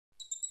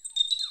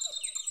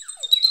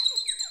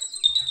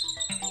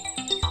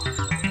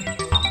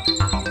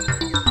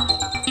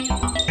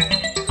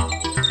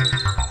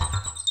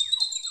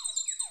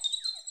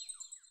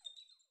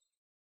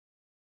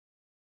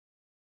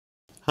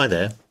Hi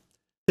there.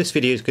 This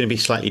video is going to be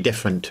slightly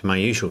different to my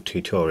usual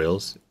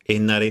tutorials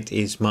in that it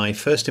is my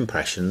first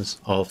impressions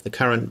of the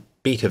current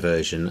beta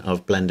version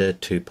of Blender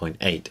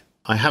 2.8.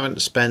 I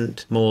haven't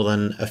spent more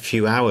than a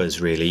few hours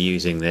really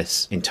using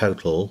this in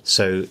total,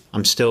 so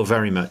I'm still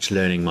very much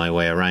learning my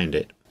way around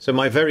it. So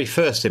my very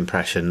first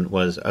impression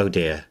was, oh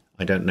dear,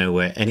 I don't know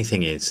where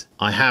anything is.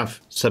 I have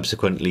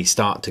subsequently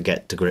started to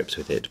get to grips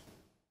with it.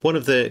 One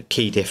of the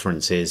key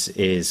differences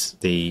is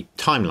the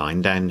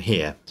timeline down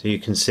here. So you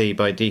can see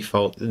by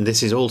default, and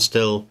this is all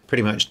still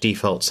pretty much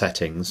default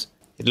settings.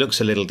 It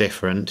looks a little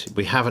different.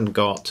 We haven't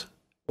got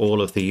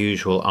all of the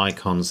usual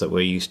icons that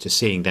we're used to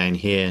seeing down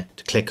here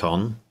to click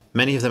on.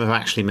 Many of them have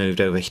actually moved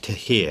over to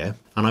here,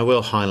 and I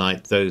will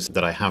highlight those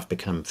that I have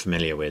become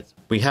familiar with.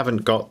 We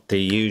haven't got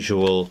the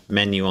usual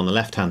menu on the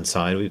left-hand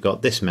side. We've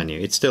got this menu.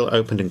 It's still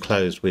opened and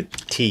closed with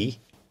T,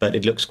 but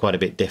it looks quite a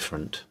bit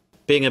different.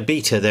 Being a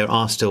beta, there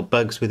are still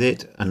bugs with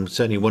it, and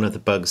certainly one of the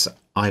bugs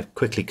I've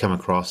quickly come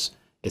across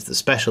is the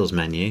specials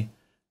menu,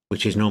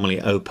 which is normally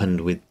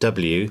opened with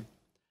W,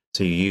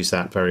 so you use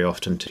that very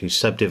often to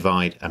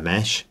subdivide a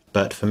mesh,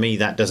 but for me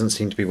that doesn't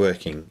seem to be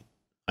working.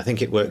 I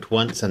think it worked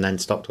once and then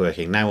stopped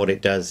working. Now what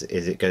it does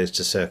is it goes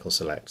to circle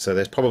select, so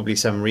there's probably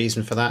some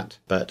reason for that,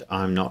 but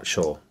I'm not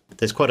sure.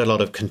 There's quite a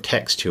lot of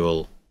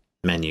contextual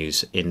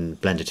menus in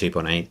Blender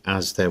 2.8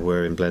 as there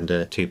were in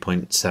Blender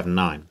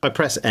 2.79. If I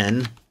press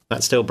N,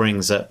 that still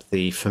brings up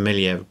the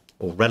familiar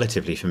or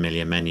relatively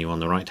familiar menu on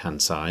the right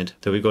hand side.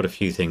 So we've got a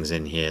few things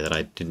in here that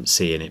I didn't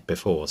see in it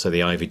before. So the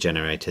Eevee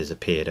generators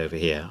appeared over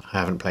here. I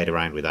haven't played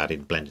around with that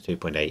in Blender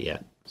 2.8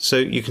 yet. So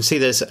you can see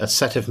there's a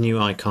set of new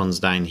icons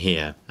down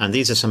here, and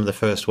these are some of the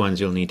first ones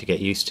you'll need to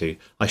get used to.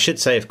 I should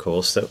say, of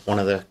course, that one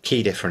of the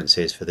key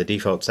differences for the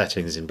default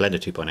settings in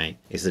Blender 2.8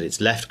 is that it's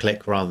left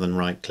click rather than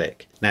right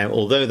click. Now,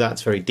 although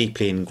that's very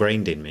deeply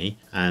ingrained in me,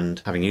 and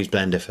having used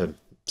Blender for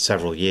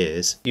several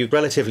years, you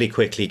relatively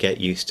quickly get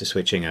used to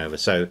switching over.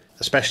 So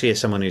especially as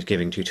someone who's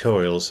giving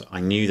tutorials, I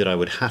knew that I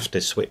would have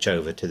to switch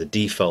over to the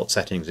default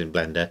settings in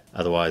Blender,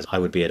 otherwise I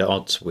would be at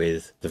odds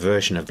with the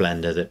version of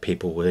Blender that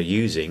people were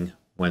using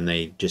when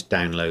they just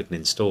download and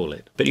install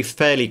it. But you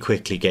fairly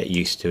quickly get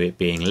used to it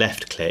being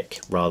left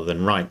click rather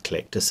than right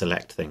click to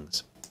select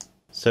things.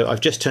 So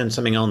I've just turned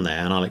something on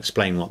there, and I'll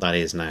explain what that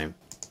is now.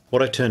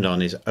 What I've turned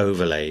on is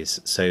overlays,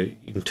 so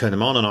you can turn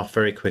them on and off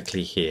very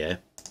quickly here.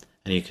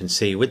 And you can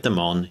see with them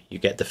on, you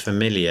get the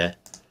familiar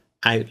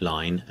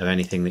outline of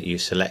anything that you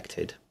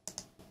selected.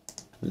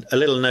 A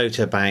little note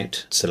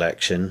about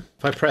selection.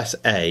 If I press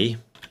A,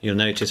 you'll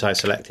notice I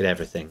selected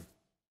everything.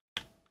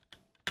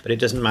 But it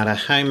doesn't matter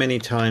how many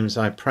times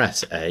I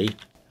press A,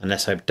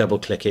 unless I double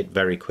click it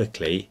very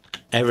quickly,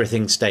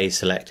 everything stays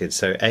selected.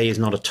 So A is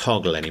not a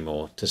toggle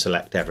anymore to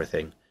select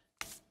everything.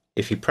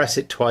 If you press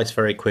it twice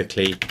very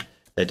quickly,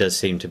 there does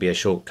seem to be a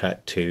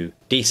shortcut to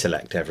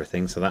deselect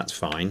everything, so that's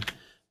fine.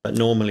 But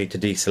normally to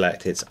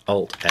deselect it's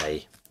Alt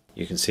A.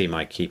 You can see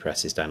my key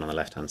presses down on the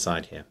left hand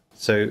side here.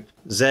 So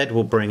Z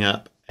will bring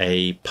up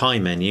a pie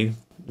menu.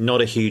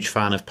 Not a huge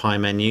fan of pie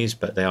menus,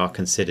 but they are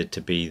considered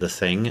to be the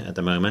thing at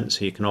the moment.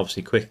 So you can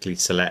obviously quickly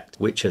select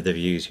which of the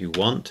views you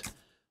want.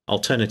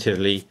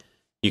 Alternatively,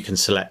 you can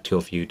select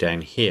your view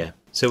down here.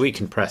 So we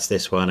can press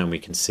this one and we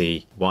can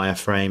see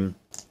wireframe.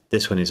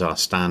 This one is our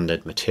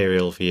standard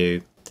material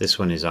view. This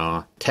one is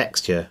our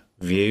texture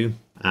view.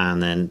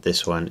 And then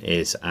this one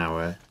is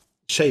our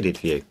shaded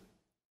view.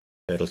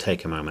 It'll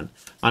take a moment.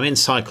 I'm in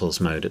cycles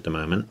mode at the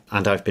moment,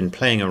 and I've been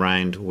playing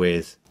around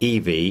with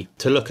Eevee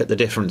to look at the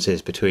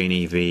differences between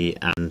Eevee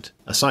and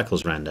a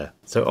cycles render.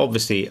 So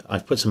obviously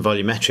I've put some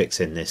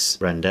volumetrics in this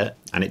render,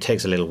 and it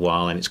takes a little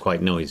while and it's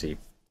quite noisy.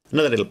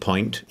 Another little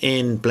point,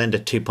 in Blender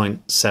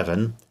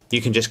 2.7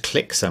 you can just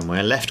click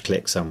somewhere, left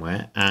click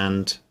somewhere,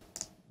 and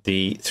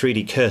the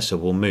 3D cursor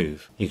will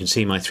move. You can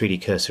see my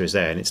 3D cursor is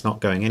there and it's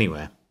not going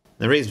anywhere.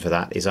 The reason for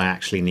that is I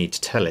actually need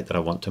to tell it that I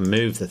want to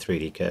move the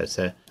 3D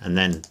cursor and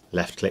then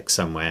left click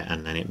somewhere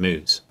and then it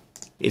moves.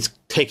 It's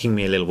taking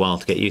me a little while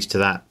to get used to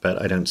that, but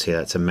I don't see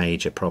that's a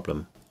major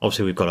problem.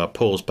 Obviously we've got our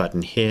pause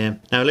button here.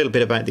 Now a little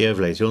bit about the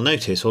overlays. You'll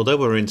notice although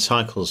we're in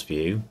cycles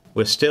view,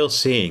 we're still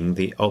seeing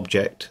the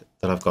object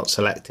that I've got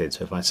selected.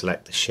 So if I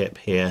select the ship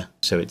here,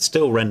 so it's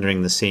still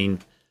rendering the scene,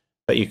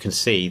 but you can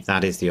see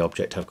that is the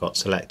object I've got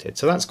selected.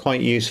 So that's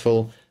quite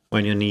useful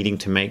when you're needing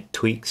to make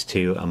tweaks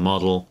to a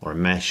model or a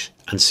mesh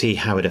and see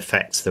how it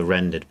affects the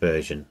rendered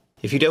version.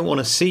 If you don't want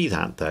to see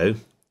that though,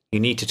 you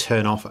need to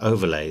turn off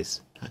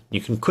overlays.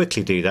 You can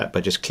quickly do that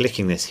by just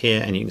clicking this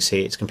here and you can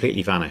see it's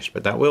completely vanished,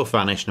 but that will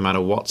vanish no matter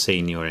what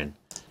scene you're in.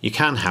 You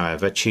can,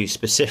 however, choose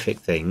specific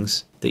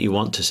things that you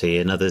want to see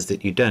and others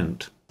that you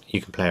don't. You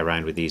can play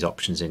around with these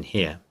options in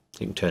here.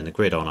 You can turn the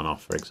grid on and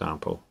off, for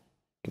example.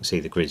 You can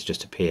see the grids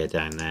just appear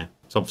down there.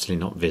 It's obviously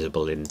not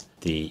visible in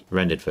the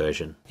rendered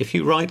version. If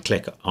you right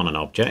click on an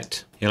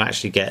object, you'll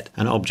actually get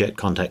an object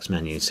context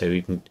menu. So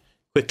you can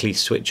quickly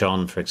switch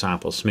on, for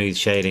example, smooth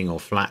shading or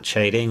flat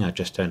shading. I've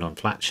just turned on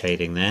flat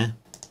shading there,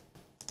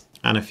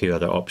 and a few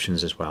other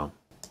options as well.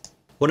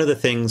 One of the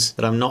things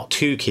that I'm not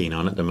too keen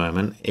on at the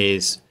moment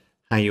is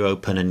how you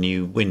open a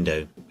new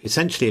window.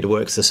 Essentially it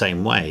works the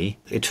same way.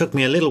 It took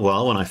me a little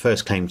while when I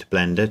first came to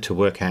Blender to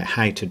work out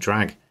how to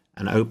drag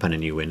and open a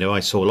new window. I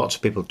saw lots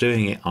of people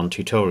doing it on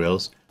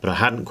tutorials, but I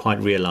hadn't quite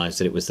realized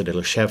that it was the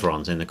little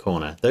chevrons in the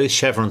corner. Those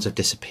chevrons have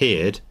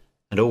disappeared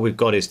and all we've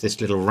got is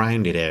this little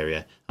rounded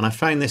area. And I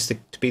found this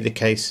to be the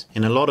case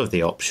in a lot of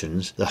the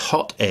options. The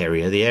hot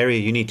area, the area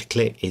you need to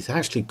click, is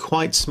actually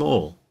quite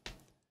small.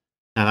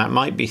 Now that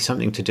might be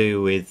something to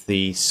do with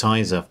the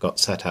size I've got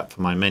set up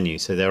for my menu.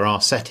 So there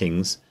are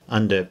settings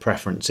under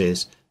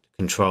preferences to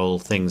control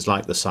things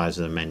like the size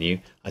of the menu.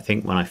 I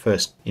think when I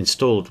first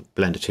installed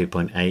Blender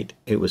 2.8,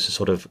 it was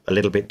sort of a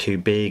little bit too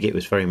big. It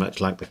was very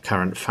much like the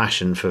current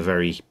fashion for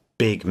very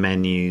big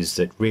menus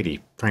that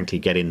really, frankly,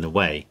 get in the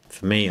way.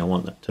 For me, I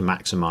want to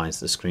maximize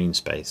the screen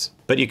space.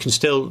 But you can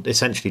still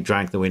essentially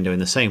drag the window in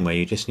the same way.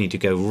 You just need to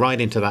go right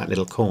into that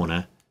little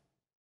corner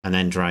and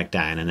then drag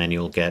down, and then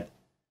you'll get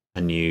a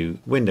new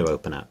window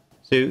open up.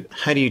 So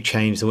how do you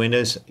change the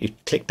windows? You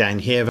click down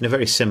here in a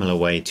very similar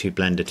way to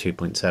Blender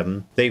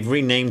 2.7. They've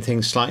renamed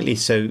things slightly,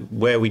 so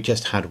where we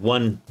just had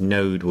one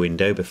node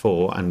window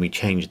before and we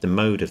changed the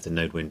mode of the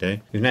node window,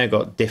 we've now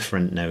got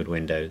different node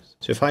windows.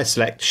 So if I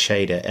select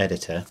Shader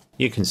Editor,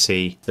 you can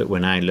see that we're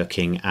now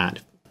looking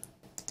at,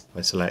 if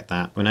I select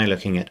that, we're now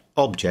looking at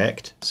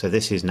Object. So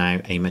this is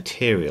now a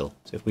material.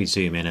 So if we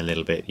zoom in a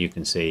little bit, you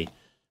can see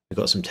we've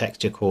got some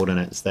texture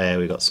coordinates there,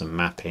 we've got some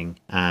mapping,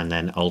 and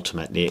then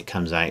ultimately it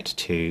comes out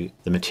to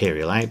the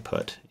material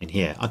output in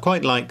here. I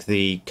quite like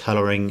the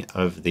colouring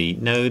of the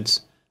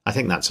nodes. I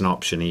think that's an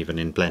option even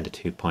in Blender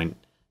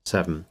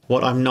 2.7.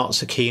 What I'm not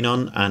so keen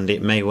on, and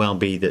it may well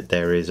be that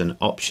there is an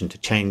option to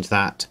change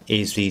that,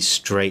 is these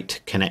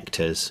straight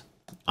connectors.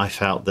 I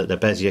felt that the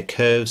Bezier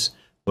curves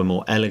were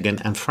more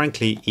elegant and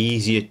frankly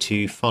easier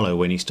to follow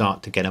when you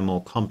start to get a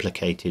more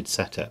complicated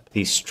setup.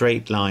 These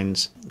straight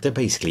lines, they're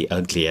basically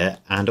uglier,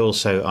 and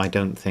also I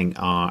don't think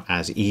are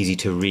as easy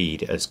to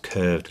read as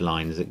curved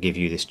lines that give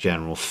you this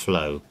general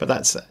flow. But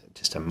that's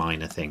just a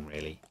minor thing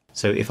really.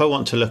 So if I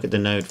want to look at the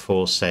node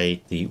for,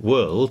 say, the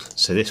world,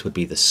 so this would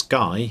be the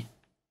sky,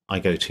 I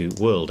go to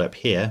world up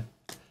here,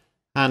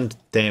 and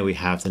there we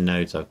have the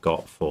nodes I've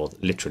got for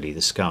literally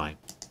the sky.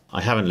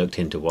 I haven't looked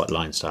into what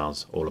line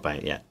style's all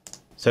about yet.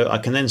 So I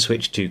can then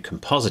switch to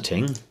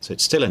compositing. So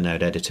it's still a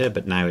node editor,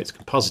 but now it's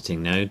compositing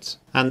nodes,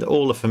 and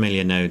all the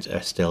familiar nodes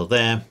are still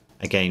there.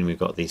 Again, we've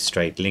got these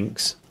straight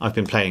links. I've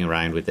been playing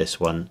around with this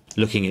one,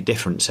 looking at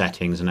different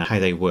settings and how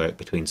they work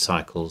between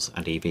cycles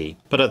and Eevee.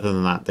 But other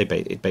than that,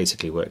 it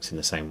basically works in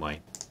the same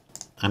way.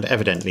 And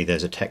evidently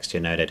there's a texture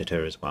node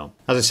editor as well.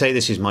 As I say,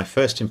 this is my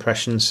first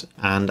impressions,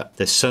 and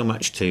there's so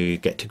much to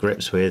get to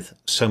grips with.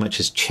 So much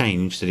has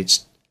changed that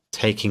it's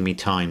taking me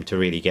time to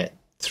really get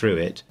through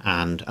it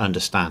and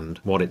understand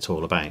what it's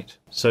all about.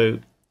 So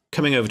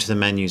coming over to the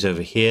menus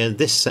over here,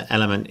 this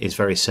element is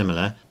very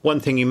similar. One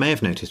thing you may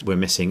have noticed we're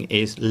missing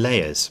is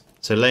layers.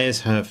 So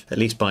layers have, at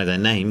least by their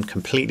name,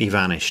 completely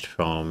vanished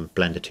from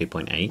Blender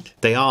 2.8.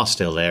 They are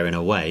still there in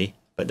a way,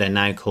 but they're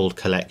now called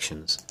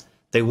collections.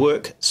 They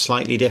work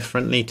slightly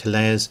differently to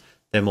layers.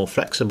 They're more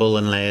flexible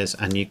than layers,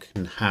 and you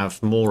can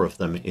have more of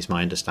them, is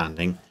my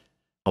understanding.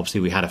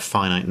 Obviously, we had a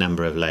finite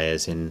number of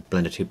layers in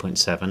Blender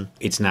 2.7.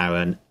 It's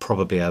now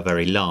probably a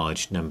very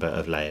large number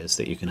of layers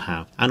that you can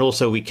have. And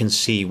also we can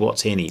see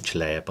what's in each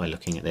layer by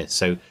looking at this.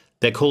 So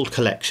they're called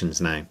collections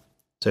now.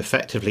 So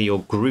effectively you're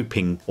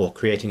grouping or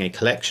creating a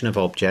collection of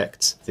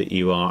objects that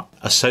you are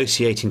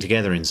associating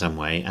together in some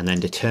way and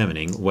then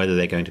determining whether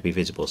they're going to be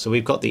visible. So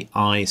we've got the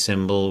eye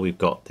symbol, we've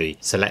got the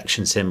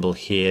selection symbol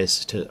here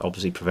to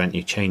obviously prevent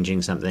you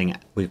changing something.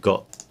 We've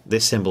got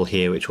this symbol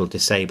here which will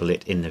disable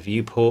it in the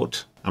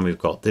viewport. And we've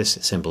got this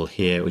symbol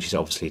here, which is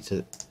obviously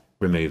to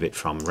remove it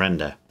from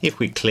render. If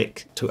we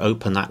click to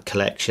open that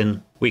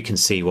collection, we can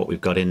see what we've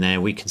got in there.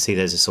 We can see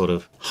there's a sort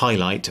of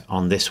highlight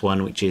on this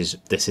one, which is,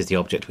 this is the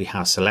object we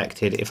have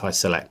selected. If I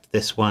select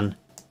this one,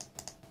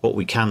 what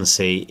we can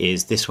see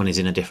is this one is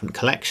in a different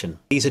collection.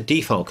 These are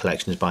default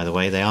collections, by the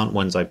way. They aren't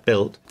ones I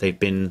built. They've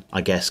been,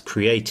 I guess,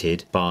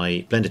 created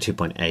by Blender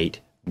 2.8,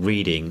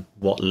 reading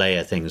what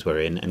layer things were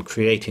in and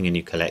creating a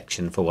new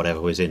collection for whatever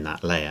was in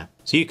that layer.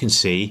 So you can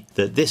see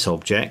that this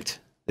object,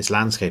 this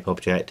landscape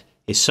object,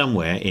 is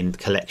somewhere in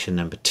collection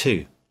number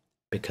 2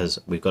 because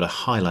we've got a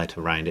highlight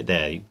around it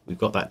there. We've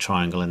got that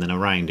triangle and then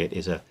around it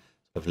is a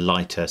sort of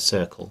lighter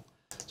circle.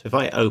 So if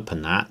I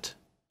open that,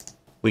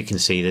 we can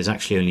see there's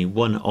actually only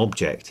one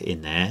object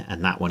in there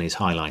and that one is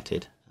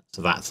highlighted.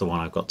 So that's the one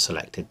I've got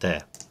selected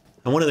there.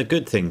 And one of the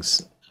good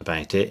things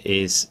about it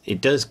is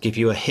it does give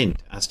you a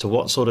hint as to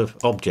what sort of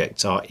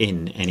objects are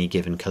in any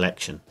given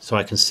collection. So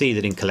I can see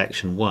that in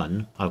collection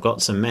 1 I've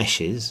got some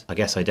meshes, I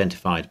guess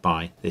identified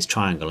by this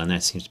triangle, and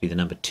there seems to be the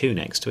number 2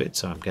 next to it,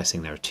 so I'm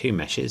guessing there are 2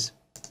 meshes.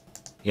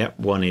 Yep,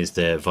 one is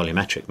the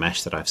volumetric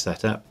mesh that I've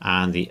set up,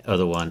 and the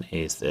other one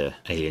is the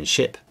alien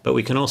ship. But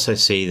we can also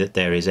see that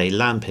there is a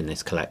lamp in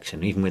this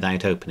collection, even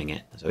without opening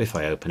it. So if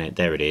I open it,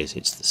 there it is,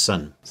 it's the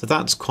sun. So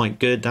that's quite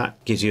good.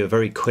 That gives you a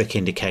very quick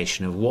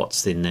indication of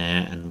what's in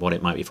there and what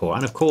it might be for.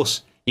 And of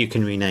course, you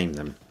can rename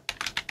them.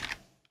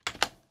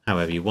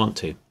 however you want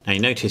to. Now you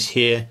notice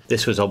here,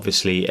 this was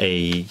obviously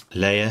a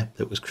layer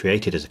that was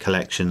created as a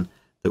collection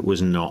that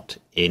was not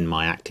in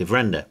my active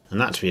render. And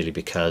that's really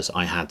because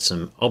I had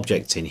some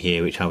objects in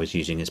here which I was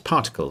using as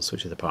particles,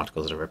 which are the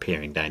particles that are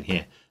appearing down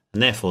here.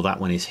 And therefore that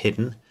one is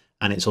hidden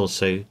and it's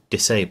also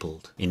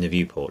disabled in the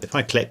viewport. If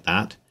I click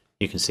that,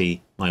 you can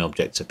see my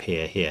objects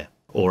appear here.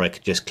 Or I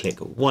could just click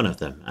one of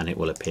them and it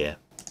will appear.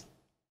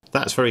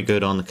 That's very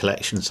good on the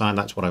collection side.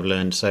 That's what I've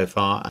learned so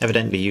far.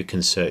 Evidently you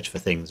can search for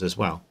things as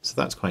well. So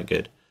that's quite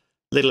good.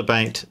 A little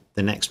about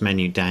the next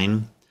menu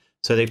down.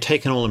 So they've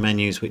taken all the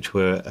menus which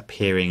were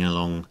appearing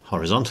along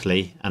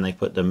horizontally and they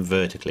put them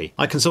vertically.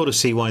 I can sort of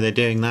see why they're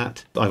doing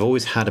that. I've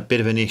always had a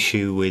bit of an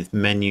issue with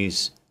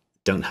menus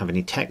that don't have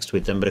any text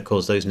with them, but of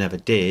course those never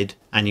did.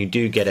 And you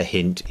do get a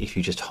hint if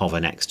you just hover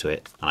next to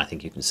it. And I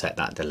think you can set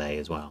that delay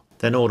as well.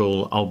 They're not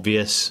all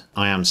obvious.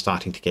 I am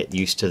starting to get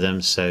used to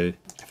them. So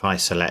if I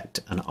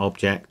select an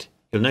object,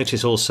 you'll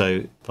notice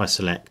also if I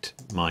select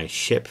my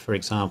ship, for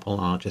example,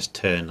 I'll just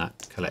turn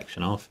that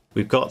collection off.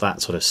 We've got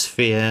that sort of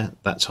sphere,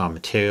 that's our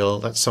material,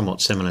 that's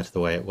somewhat similar to the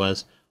way it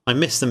was. I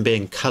miss them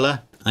being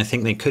colour. I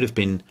think they could have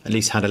been at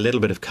least had a little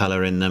bit of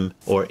colour in them,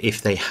 or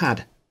if they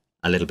had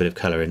a little bit of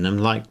colour in them,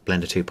 like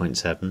Blender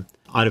 2.7,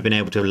 I'd have been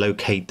able to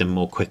locate them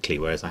more quickly,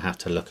 whereas I have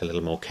to look a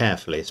little more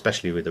carefully,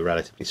 especially with the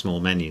relatively small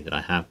menu that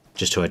I have,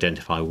 just to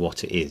identify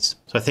what it is.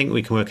 So I think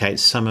we can work out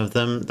some of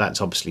them.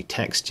 That's obviously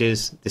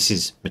textures. This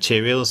is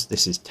materials.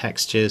 This is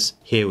textures.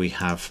 Here we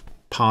have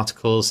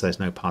particles. There's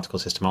no particle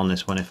system on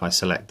this one. If I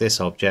select this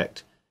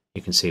object,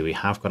 you can see we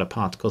have got a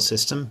particle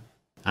system,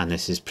 and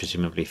this is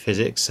presumably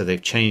physics. So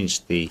they've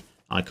changed the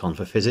icon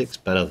for physics,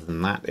 but other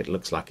than that, it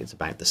looks like it's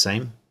about the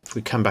same. If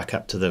we come back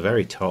up to the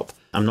very top,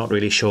 I'm not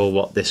really sure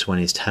what this one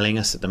is telling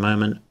us at the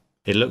moment.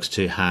 It looks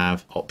to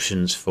have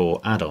options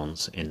for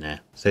add-ons in there.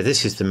 So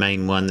this is the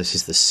main one. This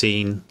is the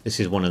scene. This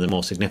is one of the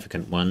more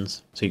significant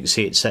ones. So you can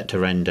see it's set to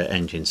render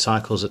engine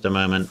cycles at the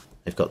moment.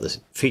 They've got this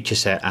feature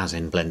set as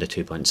in Blender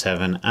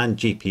 2.7 and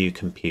GPU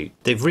compute.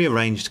 They've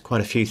rearranged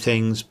quite a few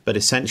things, but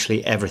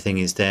essentially everything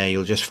is there.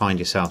 You'll just find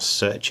yourself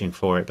searching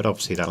for it, but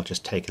obviously that'll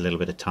just take a little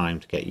bit of time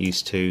to get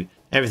used to.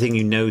 Everything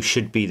you know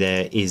should be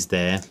there is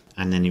there,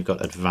 and then you've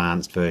got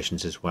advanced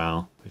versions as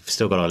well. We've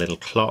still got our little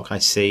clock, I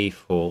see,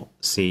 for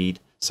seed.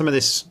 Some of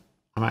this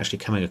I'm actually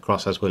coming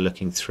across as we're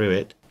looking through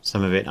it.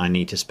 Some of it I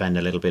need to spend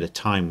a little bit of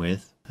time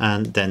with.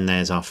 And then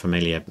there's our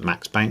familiar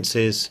max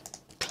bounces,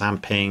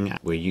 clamping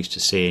we're used to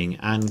seeing,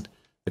 and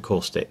the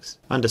caustics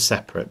under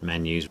separate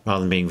menus rather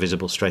than being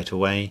visible straight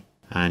away.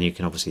 And you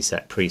can obviously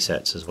set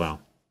presets as well.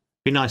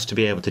 It'd be nice to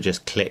be able to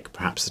just click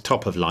perhaps the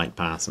top of light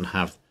path and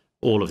have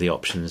all of the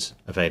options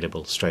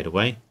available straight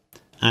away.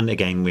 And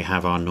again, we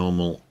have our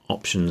normal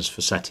options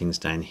for settings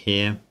down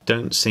here.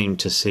 Don't seem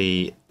to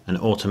see an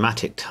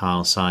automatic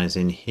tile size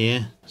in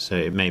here, so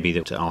it may be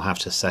that I'll have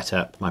to set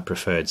up my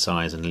preferred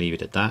size and leave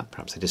it at that.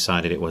 Perhaps they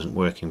decided it wasn't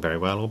working very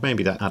well, or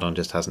maybe that add-on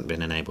just hasn't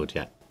been enabled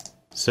yet.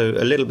 So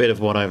a little bit of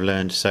what I've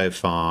learned so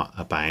far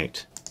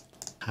about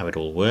how it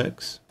all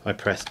works. If I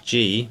press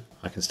G,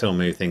 I can still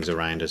move things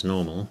around as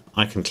normal.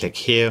 I can click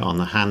here on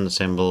the hand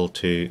symbol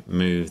to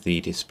move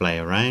the display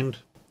around,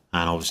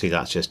 and obviously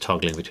that's just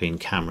toggling between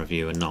camera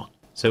view and not.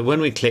 So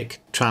when we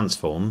click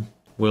transform,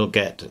 we'll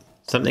get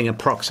something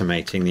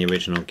approximating the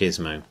original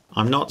gizmo.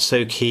 I'm not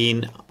so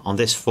keen on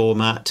this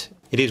format.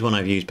 It is one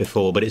I've used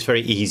before, but it's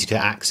very easy to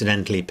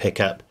accidentally pick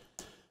up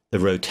the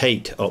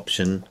rotate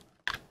option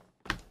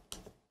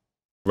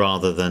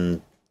rather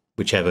than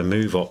whichever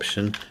move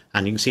option.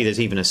 And you can see there's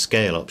even a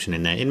scale option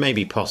in there. It may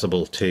be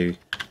possible to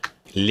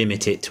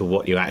limit it to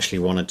what you actually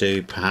want to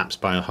do, perhaps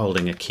by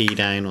holding a key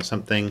down or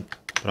something,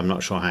 but I'm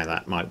not sure how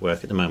that might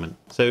work at the moment.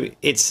 So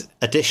it's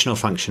additional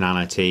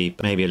functionality,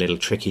 maybe a little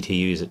tricky to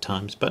use at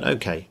times, but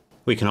okay.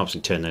 We can obviously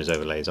turn those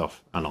overlays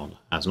off and on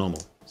as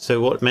normal. So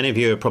what many of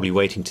you are probably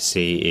waiting to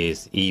see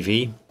is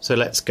Eevee. So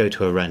let's go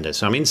to a render.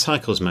 So I'm in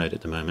cycles mode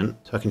at the moment.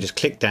 So I can just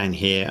click down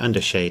here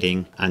under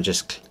shading and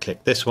just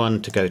click this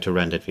one to go to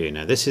rendered view.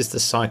 Now this is the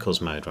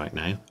cycles mode right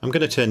now. I'm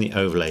going to turn the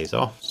overlays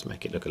off to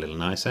make it look a little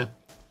nicer.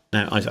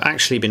 Now I've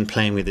actually been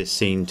playing with this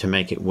scene to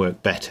make it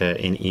work better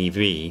in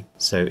Eevee.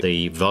 So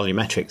the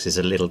volumetrics is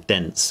a little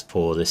dense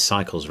for this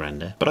cycles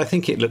render, but I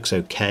think it looks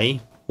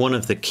okay. One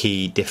of the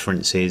key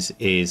differences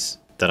is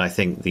that I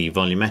think the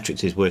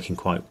volumetrics is working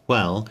quite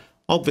well.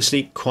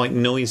 Obviously quite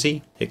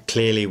noisy. It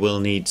clearly will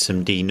need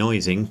some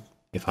denoising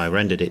if I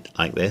rendered it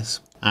like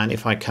this. And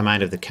if I come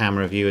out of the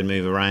camera view and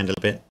move around a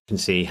little bit, you can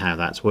see how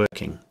that's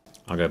working.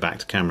 I'll go back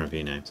to camera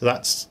view now. So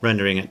that's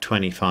rendering at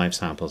 25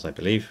 samples, I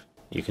believe.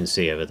 You can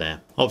see over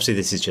there. Obviously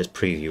this is just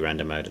preview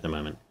render mode at the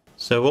moment.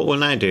 So what we'll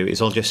now do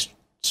is I'll just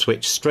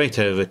switch straight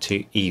over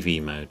to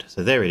Eevee mode.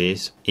 So there it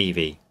is,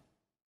 Eevee.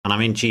 And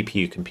I'm in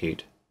GPU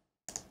compute.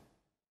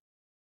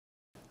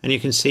 And you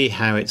can see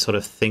how it sort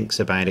of thinks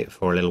about it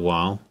for a little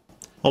while.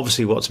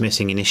 Obviously what's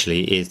missing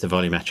initially is the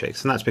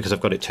volumetrics, and that's because I've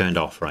got it turned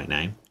off right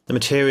now. The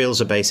materials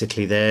are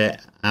basically there,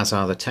 as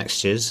are the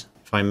textures.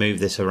 If I move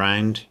this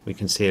around, we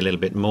can see a little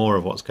bit more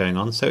of what's going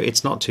on, so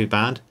it's not too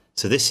bad.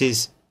 So this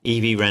is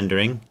Eevee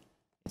rendering.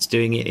 It's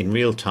doing it in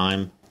real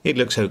time, it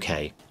looks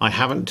okay. I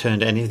haven't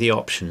turned any of the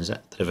options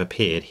that have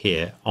appeared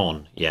here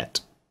on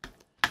yet.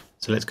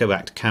 So let's go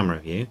back to camera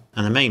view,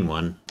 and the main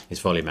one is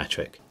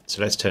volumetric.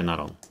 So let's turn that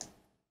on.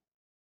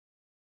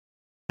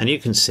 And you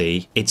can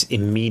see it's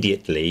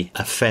immediately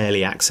a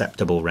fairly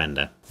acceptable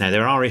render. Now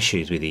there are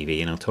issues with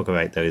Eevee, and I'll talk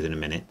about those in a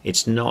minute.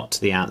 It's not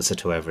the answer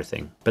to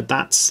everything, but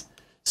that's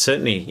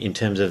certainly, in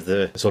terms of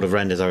the sort of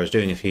renders I was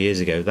doing a few years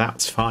ago,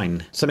 that's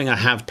fine. Something I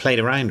have played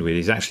around with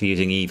is actually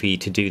using Eevee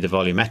to do the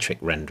volumetric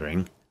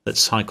rendering that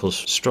Cycles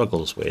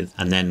struggles with,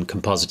 and then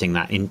compositing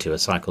that into a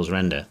Cycles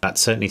render. That's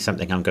certainly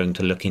something I'm going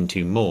to look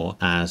into more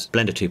as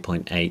Blender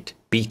 2.8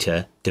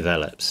 beta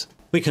develops.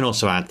 We can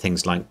also add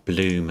things like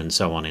bloom and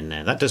so on in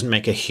there. That doesn't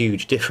make a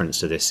huge difference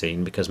to this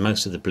scene because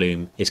most of the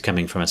bloom is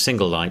coming from a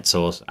single light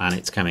source, and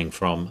it's coming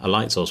from a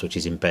light source which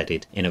is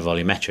embedded in a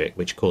volumetric,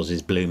 which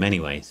causes bloom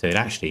anyway. So it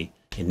actually,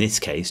 in this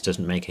case,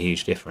 doesn't make a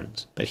huge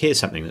difference. But here's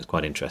something that's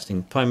quite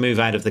interesting. If I move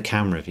out of the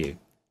camera view,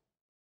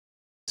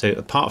 so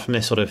apart from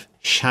this sort of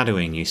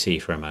shadowing you see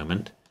for a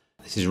moment,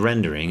 this is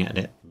rendering at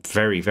a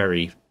very,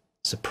 very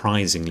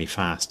surprisingly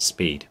fast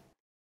speed.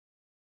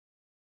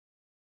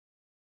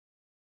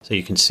 So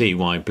you can see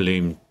why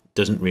bloom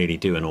doesn't really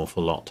do an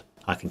awful lot.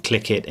 I can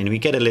click it and we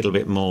get a little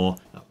bit more,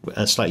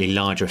 a slightly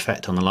larger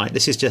effect on the light.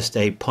 This is just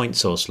a point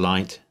source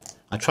light.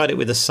 I tried it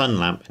with a sun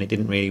lamp and it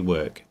didn't really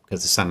work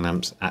because the sun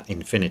lamp's at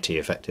infinity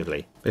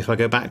effectively. But if I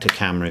go back to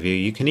camera view,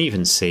 you can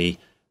even see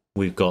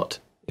we've got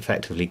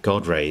effectively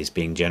God rays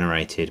being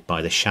generated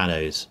by the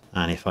shadows.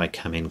 And if I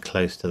come in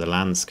close to the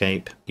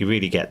landscape, you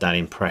really get that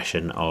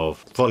impression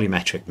of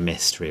volumetric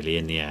mist really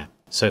in the air.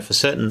 So for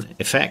certain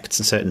effects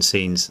and certain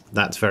scenes,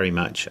 that's very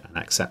much an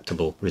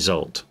acceptable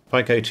result. If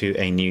I go to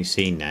a new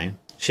scene now,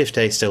 Shift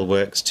A still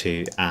works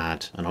to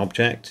add an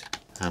object,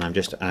 and I've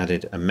just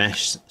added a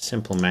mesh,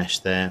 simple mesh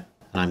there.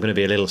 And I'm going to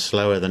be a little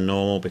slower than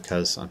normal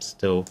because I'm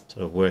still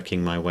sort of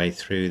working my way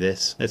through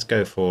this. Let's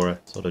go for a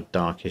sort of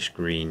darkish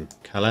green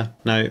color.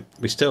 Now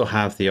we still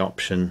have the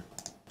option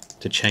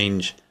to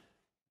change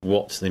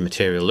what the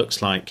material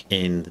looks like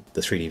in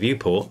the 3D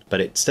viewport,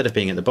 but instead of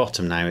being at the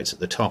bottom now, it's at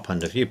the top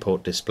under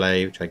viewport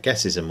display, which I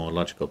guess is a more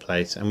logical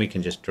place, and we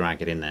can just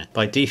drag it in there.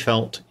 By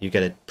default, you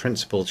get a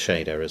principled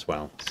shader as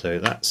well. So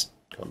that's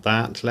got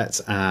that.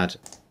 Let's add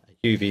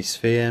a UV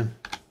sphere.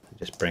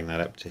 Just bring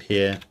that up to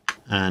here,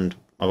 and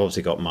I've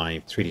obviously got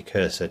my 3D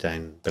cursor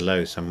down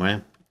below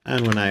somewhere,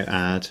 and we'll now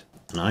add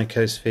an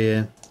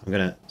icosphere. I'm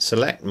going to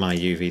select my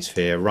UV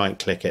sphere, right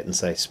click it and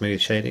say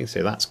smooth shading,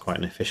 so that's quite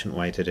an efficient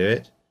way to do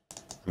it.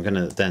 I'm going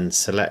to then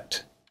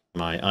select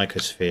my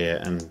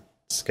icosphere and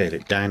scale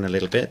it down a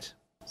little bit.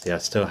 See, I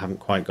still haven't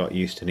quite got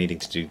used to needing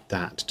to do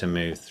that to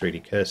move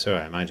 3D cursor.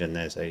 I imagine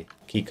there's a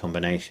key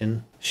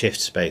combination. Shift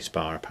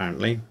spacebar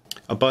apparently.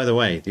 Oh, by the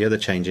way, the other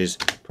change is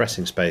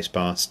pressing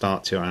spacebar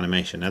starts your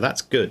animation. Now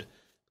that's good,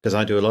 because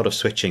I do a lot of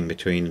switching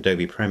between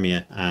Adobe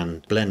Premiere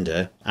and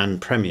Blender,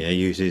 and Premiere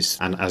uses,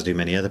 and as do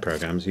many other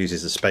programs,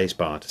 uses the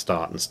spacebar to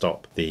start and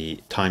stop the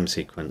time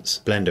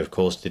sequence. Blender, of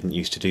course, didn't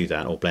used to do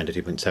that, or Blender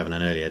 2.7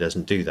 and earlier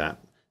doesn't do that.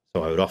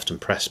 So I would often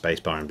press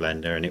spacebar in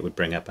Blender and it would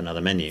bring up another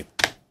menu.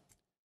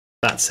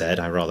 That said,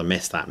 I rather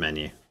miss that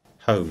menu.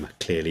 Home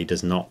clearly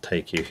does not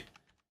take you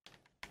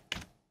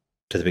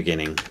to the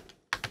beginning.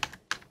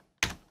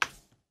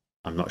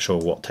 I'm not sure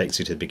what takes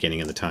you to the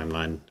beginning of the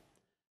timeline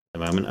at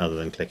the moment, other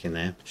than clicking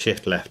there.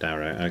 Shift left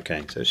arrow.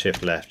 Okay, so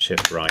shift left,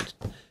 shift right,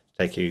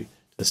 take you to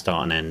the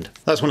start and end.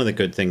 That's one of the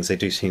good things. They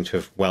do seem to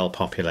have well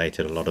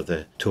populated a lot of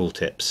the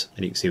tooltips.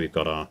 And you can see we've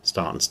got our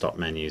start and stop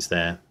menus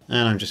there.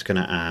 And I'm just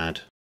going to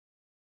add,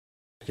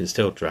 we can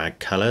still drag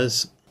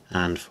colors.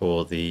 And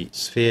for the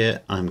sphere,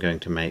 I'm going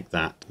to make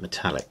that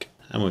metallic.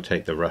 And we'll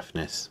take the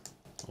roughness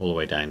all the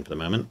way down for the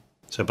moment.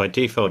 So by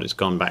default, it's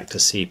gone back to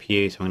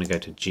CPU. So I'm going to go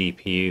to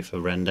GPU for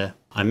render.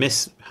 I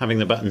miss having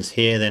the buttons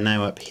here. They're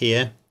now up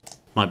here.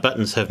 My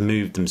buttons have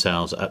moved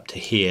themselves up to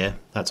here.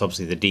 That's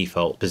obviously the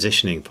default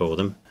positioning for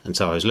them. And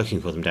so I was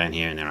looking for them down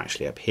here and they're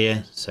actually up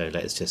here. So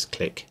let's just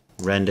click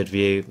rendered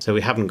view. So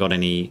we haven't got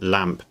any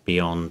lamp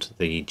beyond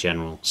the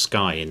general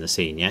sky in the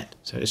scene yet.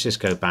 So let's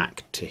just go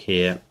back to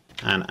here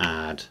and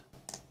add,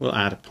 we'll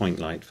add a point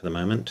light for the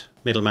moment.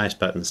 Middle mouse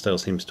button still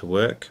seems to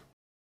work.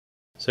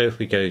 So if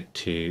we go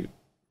to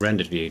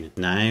rendered view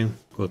now,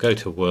 we'll go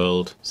to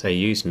world, say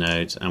use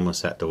nodes, and we'll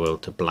set the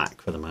world to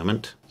black for the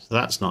moment. So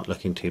that's not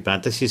looking too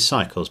bad. This is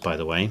Cycles, by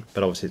the way,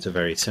 but obviously it's a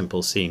very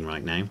simple scene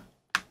right now.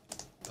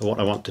 But what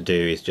I want to do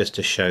is just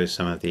to show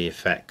some of the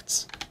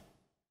effects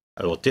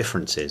or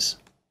differences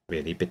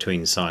really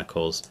between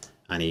Cycles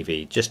and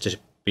Eevee. Just to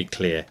be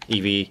clear,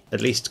 Eevee,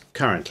 at least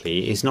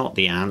currently, is not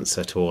the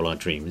answer to all our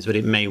dreams, but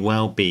it may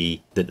well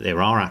be that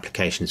there are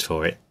applications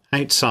for it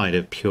outside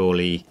of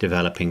purely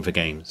developing for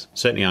games.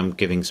 Certainly I'm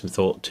giving some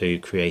thought to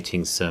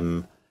creating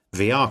some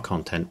VR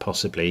content,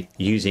 possibly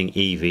using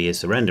Eevee as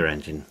the render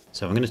engine.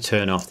 So I'm going to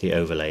turn off the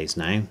overlays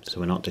now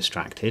so we're not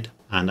distracted,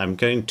 and I'm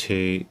going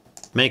to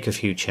make a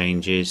few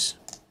changes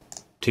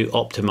to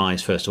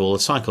optimize first of all the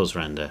Cycles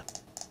render.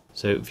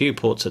 So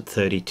viewport's at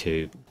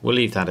 32, we'll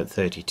leave that at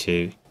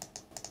 32,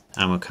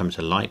 and we'll come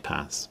to light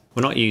paths.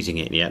 We're not using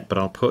it yet, but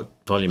I'll put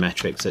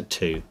volumetrics at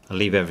 2. I'll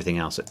leave everything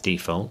else at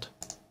default.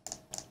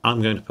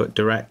 I'm going to put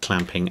direct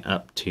clamping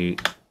up to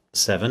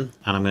 7,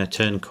 and I'm going to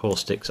turn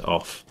caustics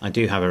off. I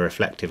do have a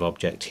reflective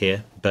object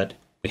here, but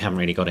we haven't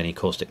really got any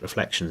caustic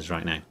reflections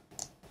right now.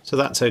 So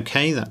that's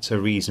okay, that's a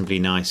reasonably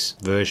nice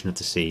version of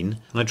the scene.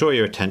 And I draw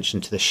your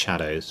attention to the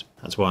shadows.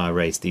 That's why I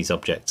raised these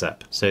objects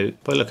up. So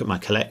if I look at my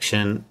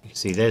collection, you can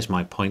see there's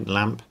my point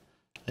lamp.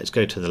 Let's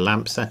go to the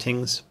lamp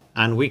settings,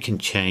 and we can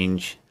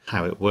change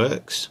how it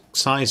works.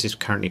 Size is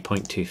currently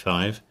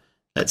 0.25.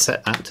 Let's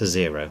set that to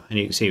 0, and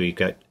you can see we've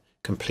got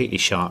completely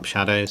sharp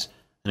shadows,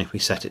 and if we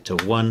set it to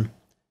 1,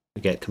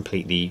 we get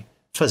completely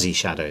fuzzy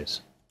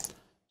shadows.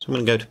 So I'm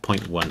going to go to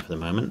 0.1 for the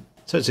moment.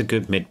 So it's a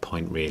good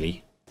midpoint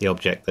really. The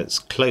object that's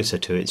closer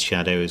to its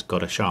shadow has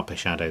got a sharper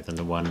shadow than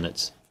the one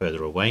that's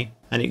further away.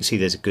 And you can see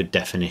there's a good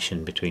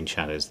definition between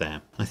shadows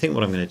there. I think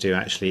what I'm going to do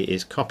actually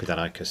is copy that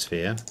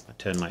icosphere. I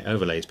turn my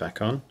overlays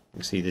back on. You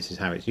can see this is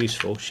how it's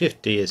useful.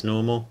 Shift D is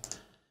normal,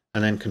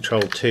 and then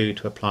Control 2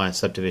 to apply a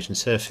subdivision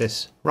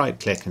surface. Right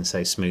click and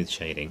say smooth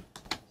shading.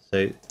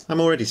 So I'm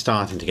already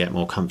starting to get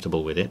more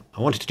comfortable with it.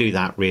 I wanted to do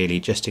that really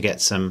just to get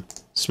some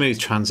smooth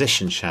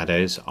transition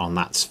shadows on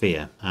that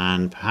sphere,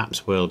 and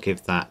perhaps we'll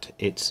give that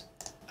its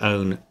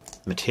own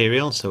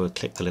material. So we'll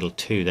click the little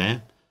 2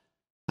 there,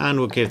 and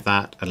we'll give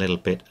that a little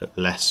bit of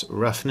less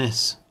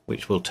roughness,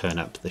 which will turn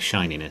up the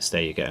shininess.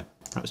 There you go.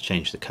 Perhaps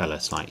change the color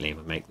slightly.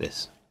 We'll make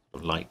this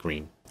light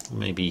green,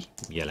 maybe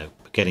yellow.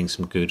 We're getting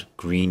some good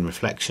green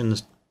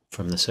reflections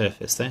from the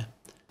surface there.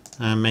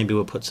 And maybe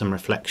we'll put some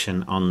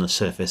reflection on the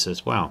surface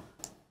as well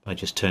by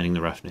just turning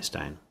the roughness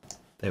down.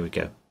 There we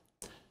go.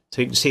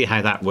 So you can see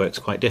how that works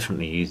quite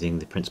differently using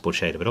the principled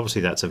shader, but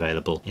obviously that's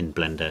available in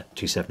Blender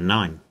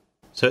 279.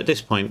 So at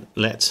this point,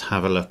 let's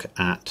have a look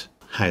at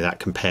how that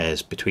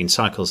compares between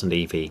Cycles and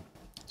Eevee.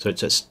 So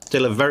it's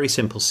still a very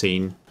simple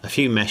scene, a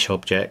few mesh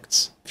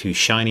objects, a few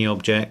shiny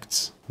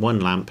objects, one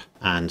lamp,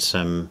 and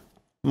some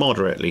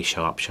moderately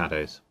sharp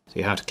shadows. So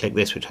you have to click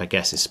this, which I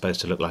guess is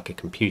supposed to look like a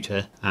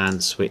computer,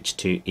 and switch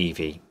to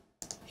Eevee.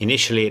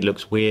 Initially it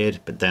looks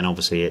weird, but then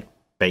obviously it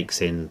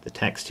bakes in the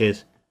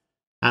textures.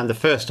 And the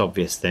first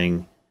obvious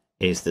thing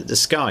is that the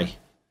sky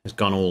has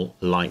gone all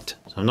light.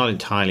 So I'm not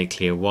entirely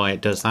clear why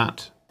it does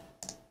that.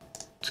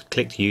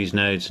 Click to use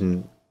nodes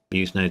and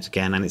use nodes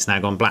again, and it's now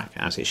gone black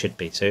as it should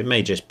be. So it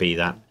may just be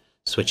that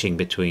switching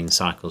between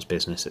cycles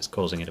business that's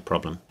causing it a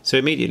problem. So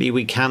immediately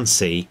we can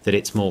see that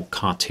it's more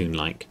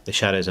cartoon-like. The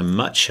shadows are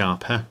much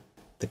sharper.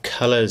 The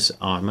colours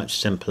are much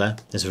simpler.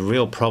 There's a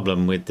real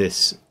problem with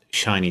this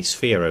shiny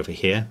sphere over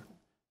here.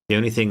 The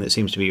only thing that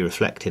seems to be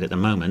reflected at the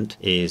moment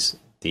is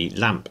the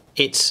lamp.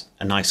 It's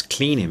a nice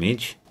clean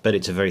image, but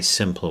it's a very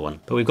simple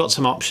one. But we've got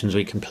some options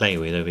we can play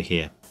with over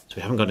here. So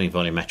we haven't got any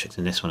volumetrics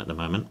in this one at the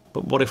moment.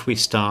 But what if we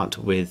start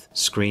with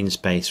screen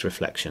space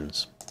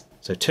reflections?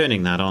 So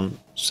turning that on,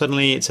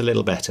 suddenly it's a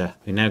little better.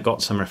 We've now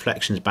got some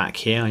reflections back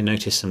here. I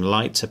noticed some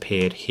lights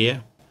appeared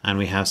here, and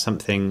we have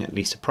something at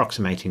least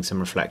approximating some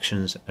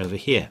reflections over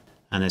here.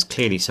 And there's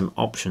clearly some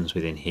options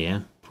within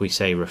here. If we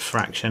say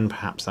refraction,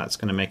 perhaps that's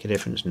going to make a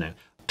difference. No.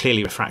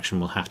 Clearly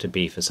refraction will have to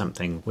be for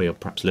something where you're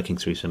perhaps looking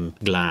through some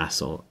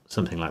glass or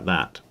something like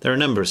that. There are a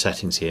number of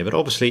settings here, but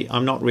obviously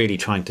I'm not really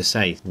trying to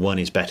say one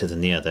is better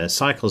than the other.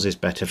 Cycles is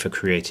better for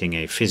creating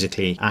a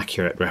physically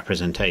accurate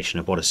representation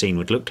of what a scene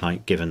would look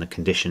like given the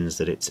conditions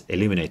that it's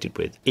illuminated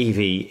with.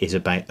 Eevee is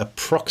about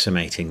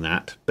approximating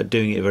that, but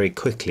doing it very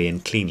quickly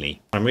and cleanly.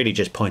 I'm really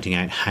just pointing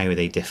out how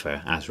they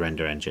differ as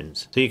render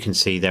engines. So you can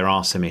see there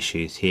are some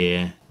issues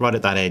here. Right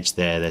at that edge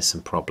there's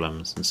some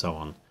problems and so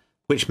on,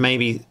 which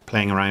maybe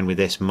playing around with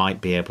this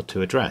might be able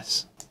to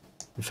address.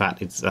 In fact,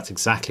 that's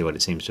exactly what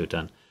it seems to have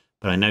done.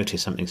 But I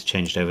noticed something's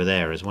changed over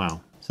there as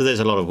well. So there's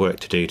a lot of work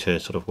to do to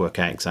sort of work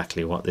out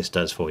exactly what this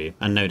does for you.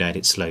 And no doubt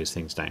it slows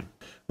things down.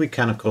 We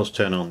can, of course,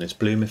 turn on this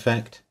bloom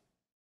effect.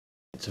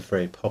 It's a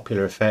very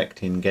popular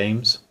effect in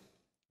games.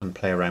 And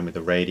play around with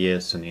the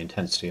radius and the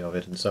intensity of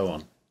it and so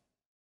on.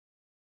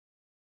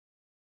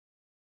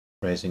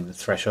 Raising the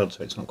threshold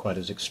so it's not quite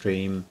as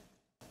extreme.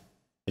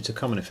 It's a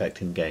common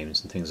effect in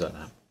games and things like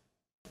that.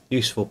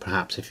 Useful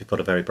perhaps if you've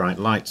got a very bright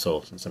light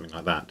source and something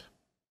like that.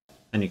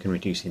 And you can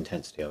reduce the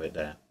intensity of it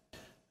there.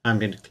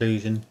 Ambient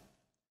occlusion.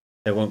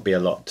 There won't be a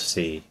lot to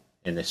see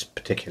in this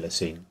particular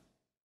scene.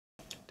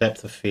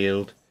 Depth of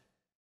field.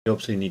 You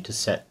obviously need to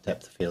set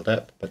depth of field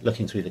up, but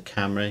looking through the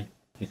camera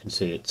you can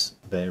see it's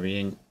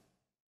varying.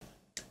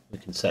 We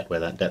can set where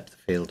that depth of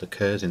field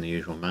occurs in the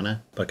usual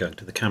manner by going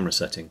to the camera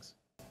settings.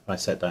 If I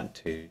set that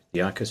to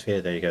the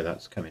icosphere, there you go,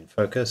 that's come in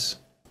focus.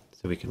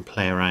 So we can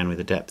play around with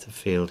the depth of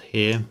field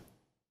here.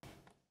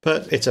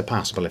 But it's a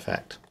passable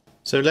effect.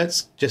 So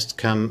let's just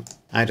come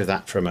out of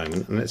that for a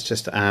moment and let's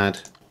just add,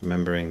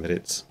 remembering that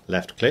it's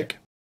left click.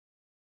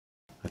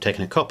 I've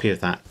taken a copy of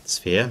that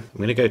sphere. I'm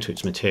going to go to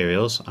its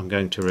materials. I'm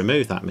going to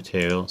remove that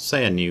material,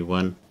 say a new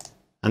one,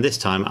 and this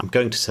time I'm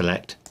going to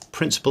select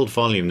principled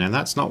volume. Now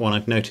that's not one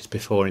I've noticed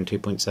before in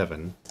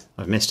 2.7.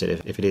 I've missed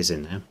it if it is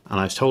in there. And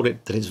I've told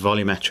it that it's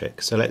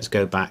volumetric. So let's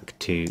go back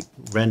to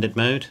rendered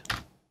mode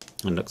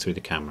and look through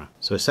the camera.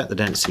 So I set the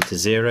density to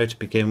 0 to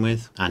begin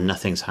with, and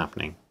nothing's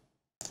happening.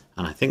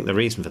 And I think the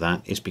reason for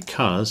that is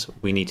because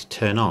we need to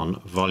turn on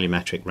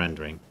volumetric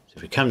rendering. So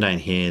if we come down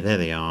here, there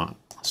they are,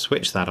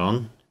 switch that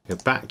on, go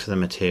back to the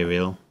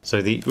material.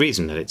 So the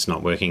reason that it's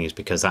not working is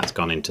because that's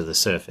gone into the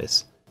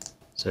surface.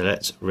 So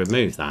let's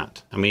remove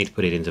that, and we need to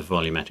put it into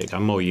volumetric.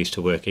 I'm more used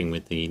to working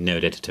with the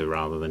node editor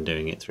rather than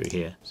doing it through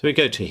here. So we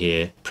go to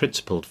here,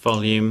 principled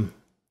volume,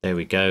 there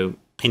we go.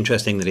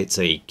 Interesting that it's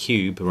a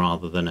cube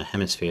rather than a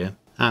hemisphere,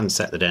 and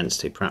set the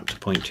density perhaps to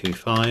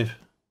 0.25,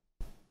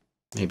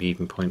 maybe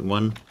even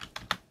 0.1,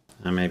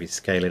 and maybe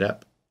scale it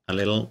up a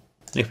little.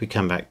 And if we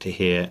come back to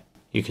here,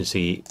 you can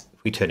see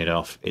if we turn it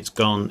off, it's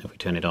gone. If we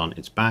turn it on,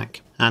 it's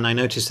back. And I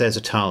notice there's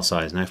a tile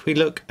size. Now, if we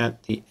look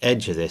at the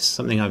edge of this,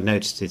 something I've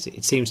noticed is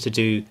it seems to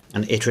do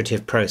an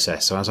iterative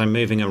process. So as I'm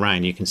moving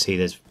around, you can see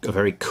there's a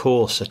very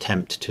coarse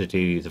attempt to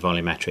do the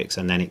volumetrics,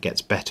 and then it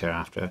gets better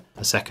after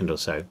a second or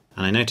so.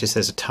 And I notice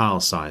there's a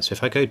tile size. So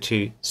if I go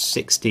to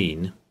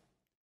 16,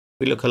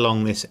 we look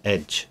along this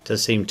edge, it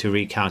does seem to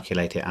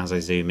recalculate it as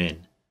I zoom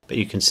in. But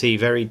you can see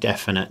very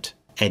definite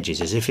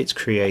edges, as if it's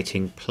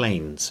creating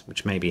planes,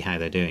 which may be how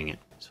they're doing it.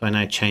 So I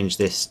now change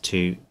this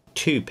to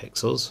 2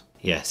 pixels.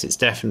 Yes, it's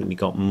definitely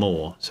got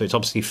more. So it's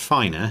obviously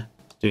finer,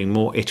 doing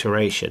more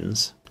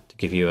iterations to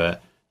give you a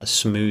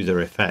smoother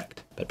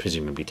effect, but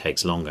presumably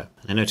takes longer.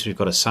 And I notice we've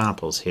got a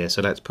samples here,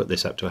 so let's put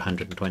this up to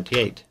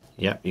 128.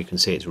 Yep, you can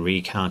see it's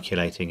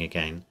recalculating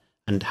again,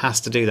 and has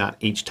to do that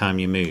each time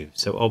you move.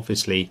 So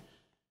obviously,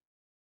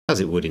 as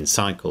it would in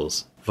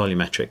cycles,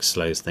 volumetrics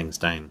slows things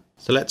down.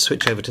 So let's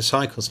switch over to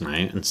cycles now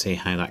and see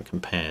how that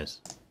compares.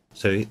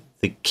 So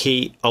the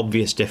key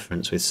obvious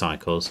difference with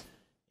cycles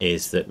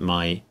is that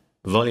my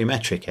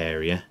volumetric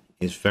area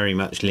is very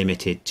much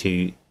limited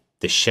to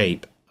the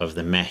shape of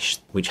the mesh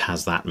which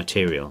has that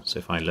material. So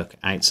if I look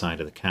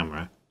outside of the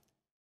camera,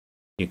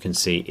 you can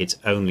see it's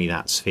only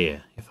that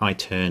sphere. If I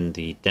turn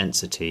the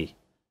density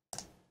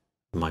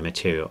of my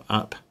material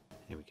up,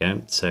 here we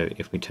go. So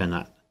if we turn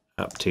that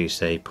up to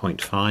say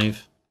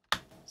 0.5,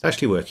 it's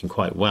actually working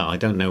quite well. I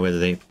don't know whether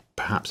they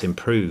perhaps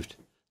improved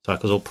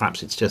cycles, or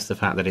perhaps it's just the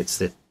fact that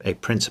it's a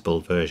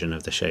principled version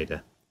of the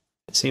shader.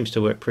 It seems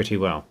to work pretty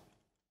well.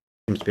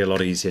 Seems to be a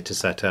lot easier to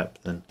set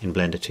up than in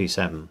Blender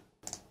 2.7.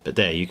 But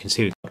there you can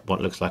see we've got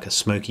what looks like a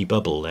smoky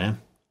bubble there.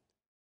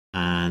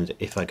 And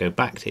if I go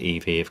back to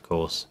Eevee, of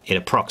course, it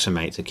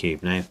approximates a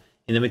cube. Now,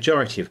 in the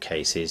majority of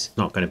cases, it's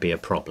not going to be a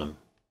problem,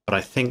 but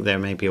I think there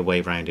may be a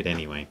way around it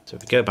anyway. So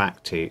if we go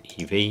back to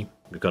Eevee,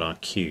 we've got our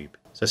cube.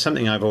 So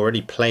something I've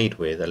already played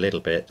with a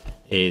little bit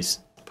is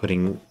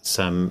putting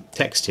some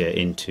texture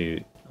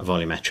into a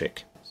volumetric.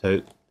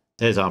 So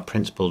there's our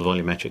principled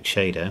volumetric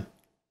shader.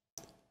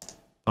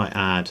 If I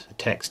add a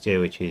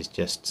texture, which is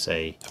just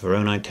say a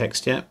Voronoi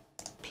texture,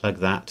 plug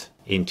that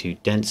into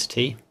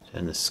density,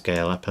 turn the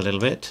scale up a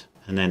little bit,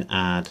 and then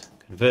add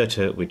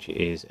converter, which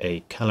is a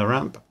color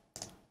ramp,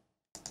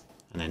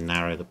 and then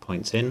narrow the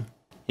points in.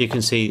 You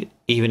can see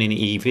even in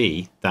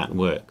Eevee that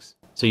works.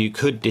 So you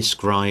could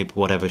describe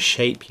whatever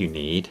shape you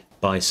need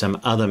by some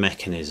other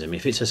mechanism,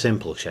 if it's a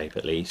simple shape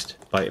at least,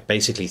 by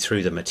basically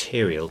through the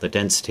material, the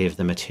density of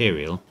the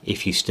material.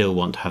 If you still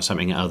want to have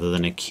something other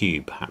than a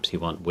cube, perhaps you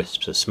want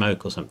wisps of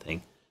smoke or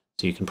something,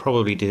 so you can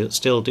probably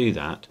still do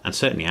that, and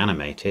certainly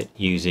animate it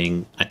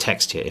using a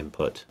texture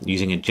input,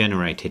 using a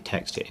generated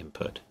texture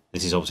input.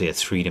 This is obviously a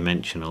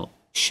three-dimensional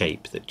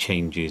shape that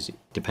changes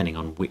depending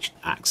on which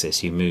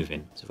axis you move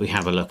in. So if we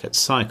have a look at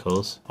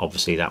cycles,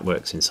 obviously that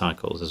works in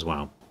cycles as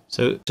well.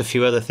 So a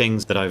few other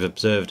things that I've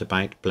observed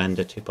about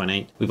Blender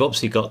 2.8. We've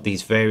obviously got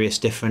these various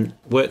different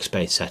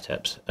workspace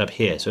setups up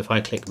here. So if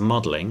I click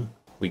modeling,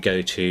 we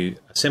go to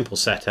a simple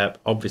setup,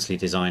 obviously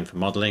designed for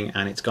modeling,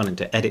 and it's gone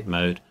into edit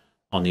mode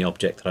on the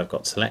object that I've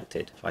got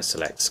selected. If I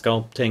select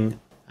sculpting,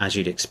 as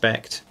you'd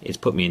expect, it's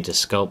put me into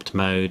sculpt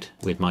mode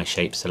with my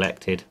shape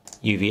selected.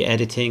 UV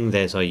editing,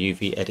 there's our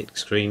UV edit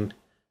screen,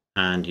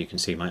 and you can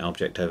see my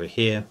object over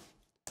here.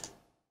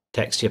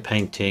 Texture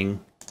painting,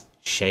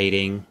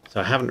 shading. So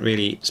I haven't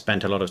really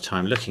spent a lot of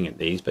time looking at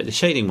these, but the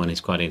shading one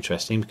is quite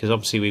interesting because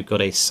obviously we've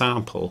got a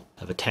sample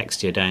of a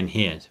texture down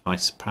here. So if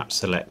I perhaps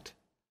select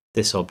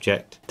this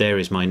object, there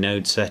is my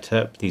node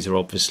setup. These are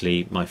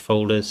obviously my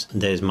folders.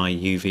 There's my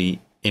UV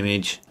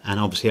image, and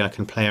obviously I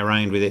can play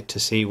around with it to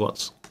see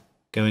what's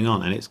going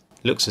on, and it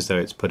looks as though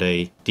it's put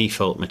a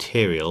default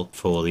material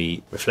for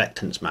the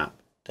reflectance map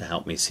to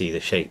help me see the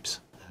shapes.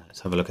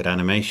 Let's have a look at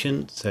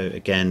animation. So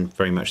again,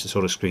 very much the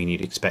sort of screen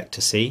you'd expect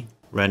to see.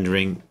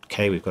 Rendering,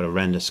 okay, we've got a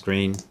render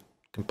screen.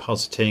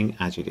 Compositing,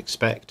 as you'd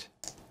expect,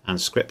 and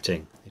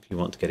scripting if you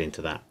want to get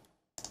into that.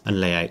 And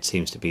layout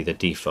seems to be the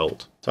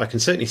default. So I can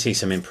certainly see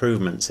some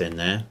improvements in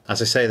there. As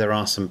I say, there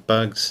are some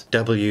bugs.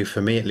 W,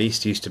 for me at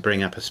least, used to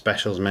bring up a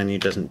specials menu,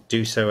 doesn't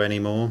do so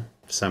anymore.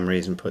 For some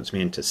reason puts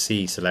me into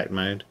C select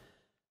mode.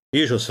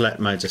 Usual select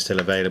modes are still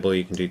available.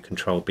 You can do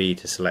Control B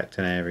to select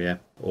an area,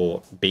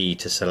 or B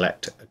to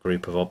select a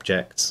group of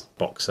objects,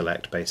 box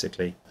select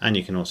basically. And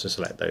you can also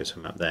select those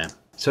from up there.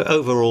 So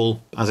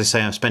overall, as I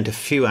say, I've spent a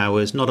few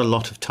hours, not a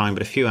lot of time,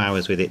 but a few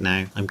hours with it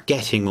now. I'm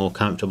getting more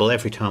comfortable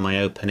every time I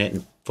open it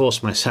and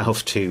force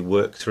myself to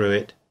work through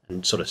it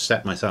and sort of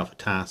set myself a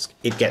task.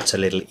 It gets a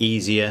little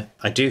easier.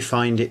 I do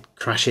find it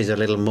crashes a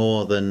little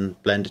more than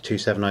Blender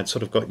 2.7. I'd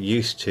sort of got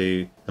used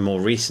to the more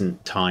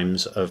recent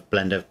times of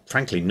Blender,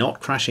 frankly, not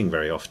crashing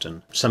very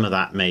often. Some of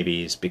that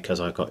maybe is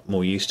because I've got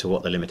more used to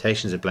what the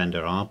limitations of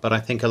Blender are, but I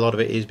think a lot of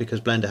it is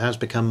because Blender has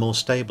become more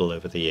stable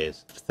over the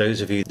years. For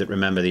those of you that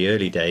remember the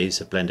early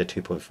days of Blender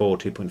 2.4,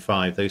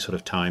 2.5, those sort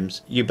of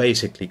times, you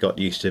basically got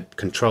used to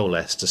Control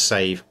S to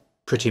save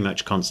pretty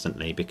much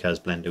constantly because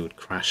Blender would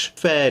crash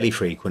fairly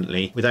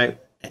frequently without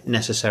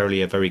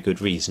necessarily a very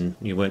good reason.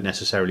 You weren't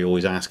necessarily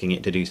always asking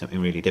it to do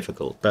something really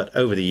difficult, but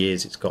over the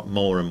years it's got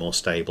more and more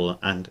stable,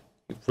 and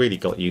you've really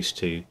got used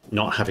to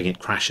not having it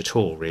crash at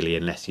all, really,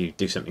 unless you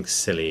do something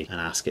silly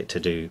and ask it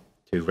to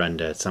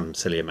render some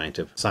silly amount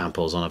of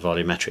samples on a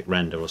volumetric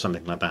render or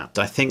something like that.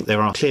 I think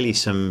there are clearly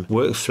some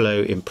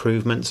workflow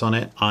improvements on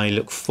it. I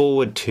look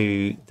forward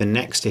to the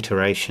next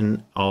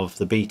iteration of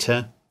the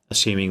beta,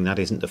 assuming that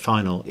isn't the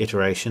final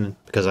iteration,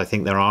 because I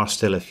think there are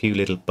still a few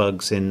little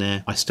bugs in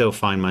there. I still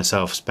find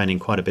myself spending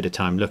quite a bit of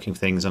time looking for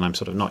things, and I'm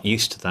sort of not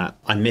used to that.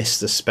 I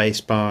miss the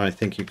space bar. I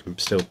think you can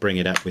still bring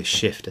it up with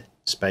shift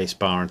space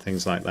bar and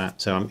things like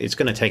that. So it's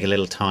going to take a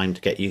little time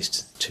to get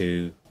used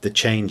to the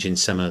change in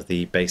some of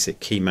the basic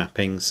key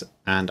mappings.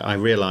 And I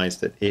realize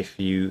that if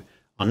you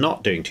are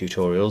not doing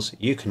tutorials,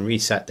 you can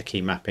reset the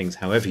key mappings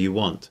however you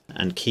want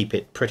and keep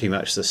it pretty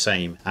much the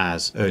same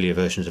as earlier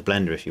versions of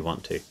Blender if you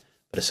want to.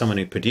 But as someone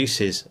who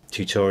produces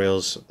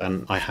tutorials,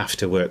 I have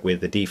to work with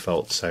the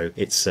default, so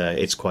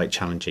it's quite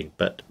challenging.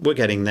 But we're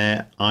getting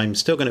there. I'm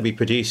still going to be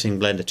producing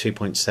Blender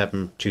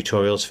 2.7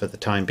 tutorials for the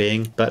time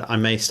being, but I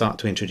may start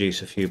to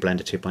introduce a few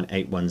Blender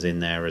 2.8 ones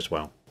in there as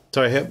well.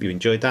 So I hope you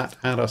enjoyed that,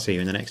 and I'll see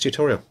you in the next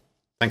tutorial.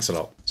 Thanks a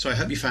lot. So I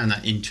hope you found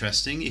that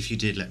interesting. If you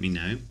did, let me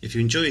know. If you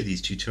enjoy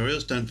these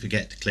tutorials, don't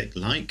forget to click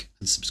like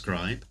and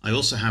subscribe. I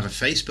also have a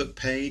Facebook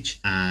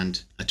page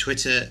and a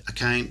Twitter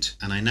account,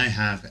 and I now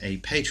have a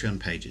Patreon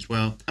page as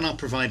well, and I'll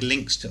provide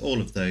links to all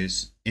of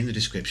those in the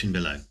description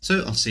below.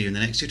 So I'll see you in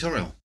the next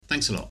tutorial. Thanks a lot.